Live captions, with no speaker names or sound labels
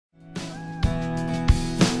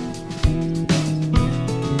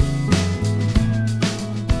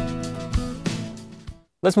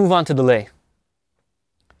Let's move on to delay.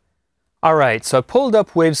 Alright, so I pulled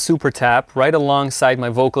up Wave's Super Tap right alongside my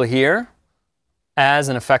vocal here as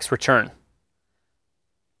an effects return.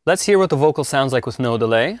 Let's hear what the vocal sounds like with no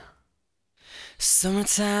delay.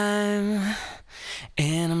 Summertime,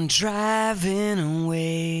 and I'm driving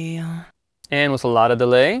away. And with a lot of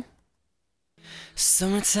delay.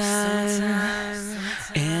 Summertime,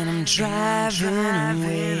 and I'm driving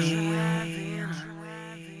away.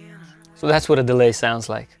 So that's what a delay sounds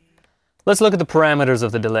like. Let's look at the parameters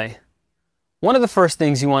of the delay. One of the first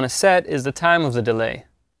things you want to set is the time of the delay.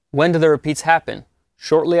 When do the repeats happen?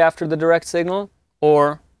 Shortly after the direct signal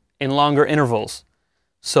or in longer intervals?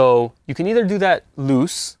 So you can either do that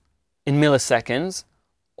loose in milliseconds,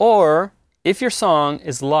 or if your song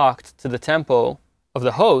is locked to the tempo of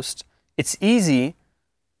the host, it's easy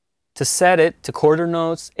to set it to quarter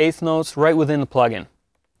notes, eighth notes right within the plugin.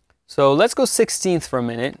 So let's go 16th for a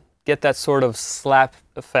minute, get that sort of slap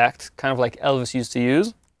effect, kind of like Elvis used to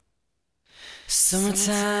use.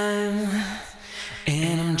 Summertime,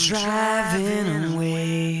 and I'm driving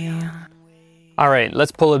away. Alright,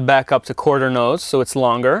 let's pull it back up to quarter notes so it's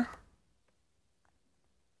longer.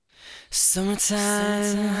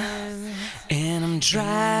 Summertime, and I'm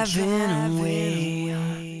driving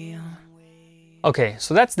away. Okay,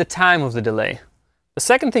 so that's the time of the delay. The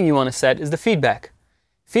second thing you want to set is the feedback.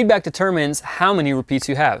 Feedback determines how many repeats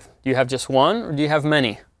you have. Do you have just one or do you have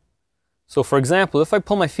many? So for example, if I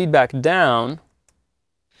pull my feedback down,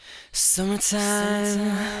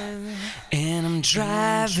 summertime, and I'm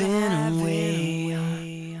driving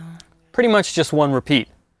away. Pretty much just one repeat.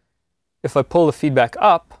 If I pull the feedback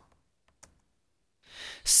up,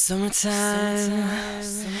 summertime,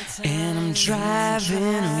 and I'm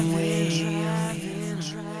driving away.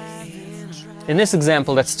 In this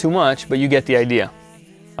example, that's too much, but you get the idea.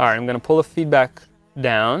 Alright, I'm going to pull the feedback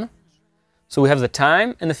down. So we have the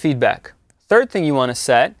time and the feedback. Third thing you want to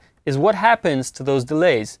set is what happens to those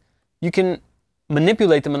delays. You can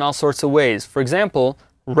manipulate them in all sorts of ways. For example,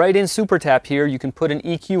 right in Super Tap here, you can put an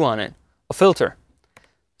EQ on it, a filter.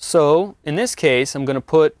 So in this case, I'm going to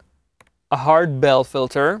put a hard bell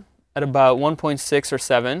filter at about 1.6 or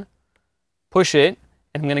 7, push it,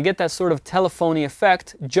 and I'm going to get that sort of telephony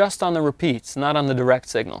effect just on the repeats, not on the direct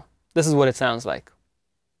signal. This is what it sounds like.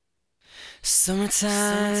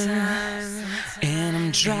 Summertime, and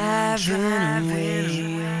I'm driving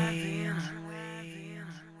away.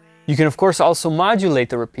 You can of course also modulate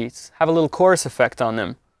the repeats, have a little chorus effect on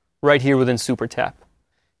them, right here within Super Tap.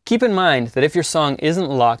 Keep in mind that if your song isn't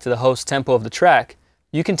locked to the host tempo of the track,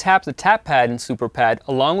 you can tap the tap pad in Super Pad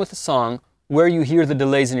along with the song where you hear the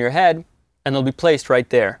delays in your head, and they'll be placed right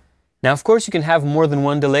there. Now of course you can have more than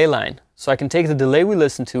one delay line, so I can take the delay we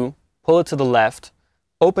listened to, pull it to the left,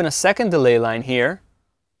 open a second delay line here,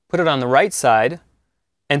 put it on the right side,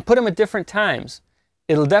 and put them at different times.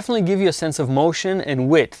 It'll definitely give you a sense of motion and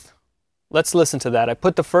width. Let's listen to that. I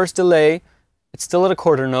put the first delay, it's still at a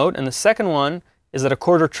quarter note, and the second one is at a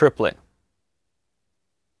quarter triplet.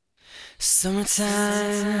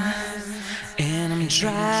 Summertime, and I'm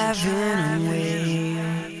driving away.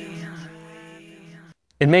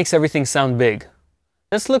 It makes everything sound big.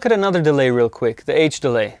 Let's look at another delay real quick, the H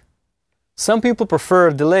delay. Some people prefer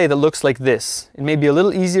a delay that looks like this. It may be a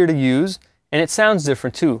little easier to use, and it sounds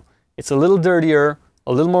different too. It's a little dirtier,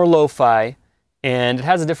 a little more lo-fi, and it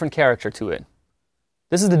has a different character to it.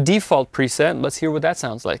 This is the default preset. Let's hear what that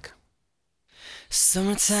sounds like.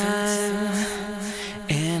 Summertime,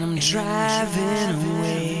 and I'm driving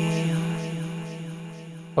away.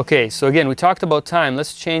 Okay, so again, we talked about time.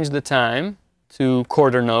 Let's change the time to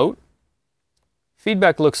quarter note.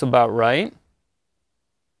 Feedback looks about right.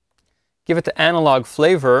 Give it the analog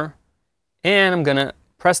flavor, and I'm going to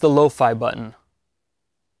press the lo-fi button.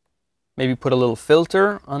 Maybe put a little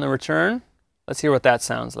filter on the return. Let's hear what that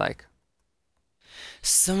sounds like.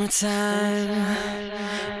 Summertime,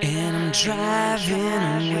 and I'm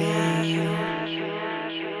driving away.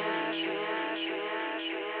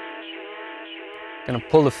 Going to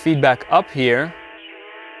pull the feedback up here.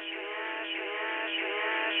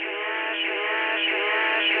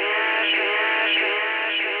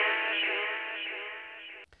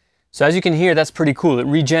 So as you can hear, that's pretty cool. It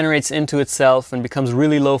regenerates into itself and becomes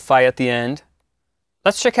really lo-fi at the end.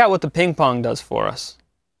 Let's check out what the ping pong does for us.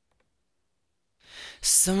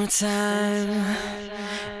 Summertime,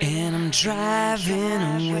 and I'm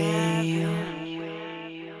driving away.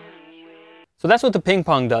 So that's what the ping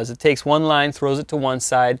pong does. It takes one line, throws it to one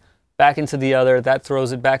side, back into the other, that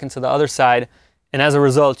throws it back into the other side, and as a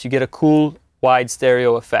result, you get a cool, wide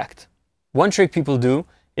stereo effect. One trick people do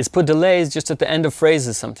is put delays just at the end of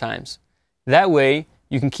phrases sometimes. That way,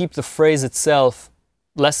 you can keep the phrase itself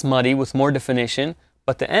less muddy with more definition,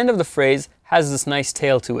 but the end of the phrase has this nice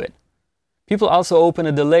tail to it. People also open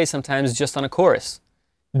a delay sometimes just on a chorus.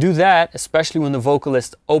 Do that, especially when the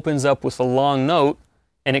vocalist opens up with a long note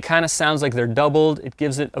and it kind of sounds like they're doubled. It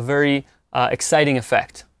gives it a very exciting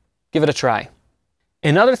effect. Give it a try.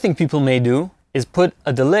 Another thing people may do is put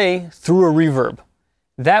a delay through a reverb.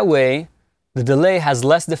 That way, the delay has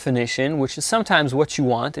less definition, which is sometimes what you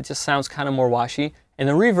want. It just sounds kind of more washy, and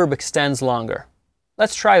the reverb extends longer.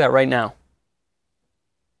 Let's try that right now.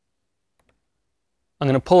 I'm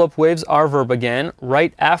going to pull up Waves Reverb again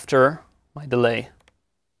right after my delay.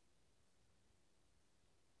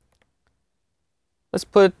 Let's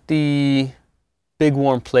put the big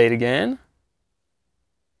warm plate again.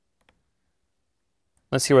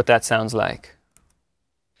 Let's hear what that sounds like.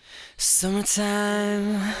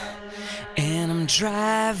 Summertime, and I'm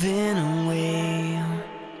driving away.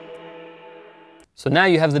 So now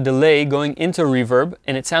you have the delay going into reverb,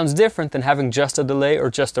 and it sounds different than having just a delay or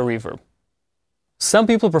just a reverb. Some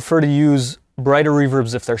people prefer to use brighter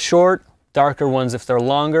reverbs if they're short, darker ones if they're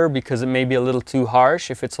longer, because it may be a little too harsh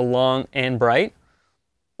if it's a long and bright.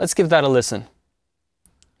 Let's give that a listen.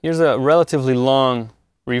 Here's a relatively long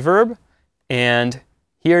reverb, and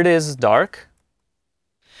here it is dark.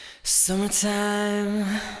 Summertime,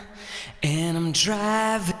 and I'm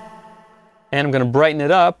driving. And I'm going to brighten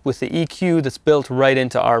it up with the EQ that's built right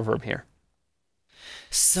into reverb here.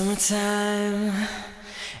 Summertime,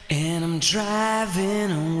 and I'm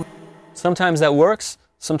driving away. Sometimes that works,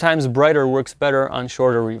 sometimes brighter works better on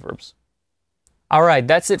shorter reverbs. Alright,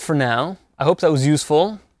 that's it for now. I hope that was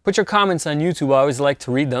useful. Put your comments on YouTube, I always like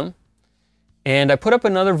to read them. And I put up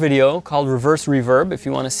another video called Reverse Reverb if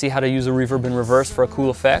you want to see how to use a reverb in reverse for a cool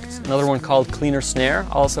effect. Another one called Cleaner Snare,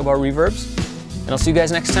 also about reverbs. And I'll see you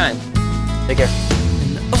guys next time. Take care.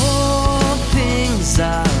 And all things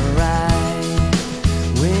are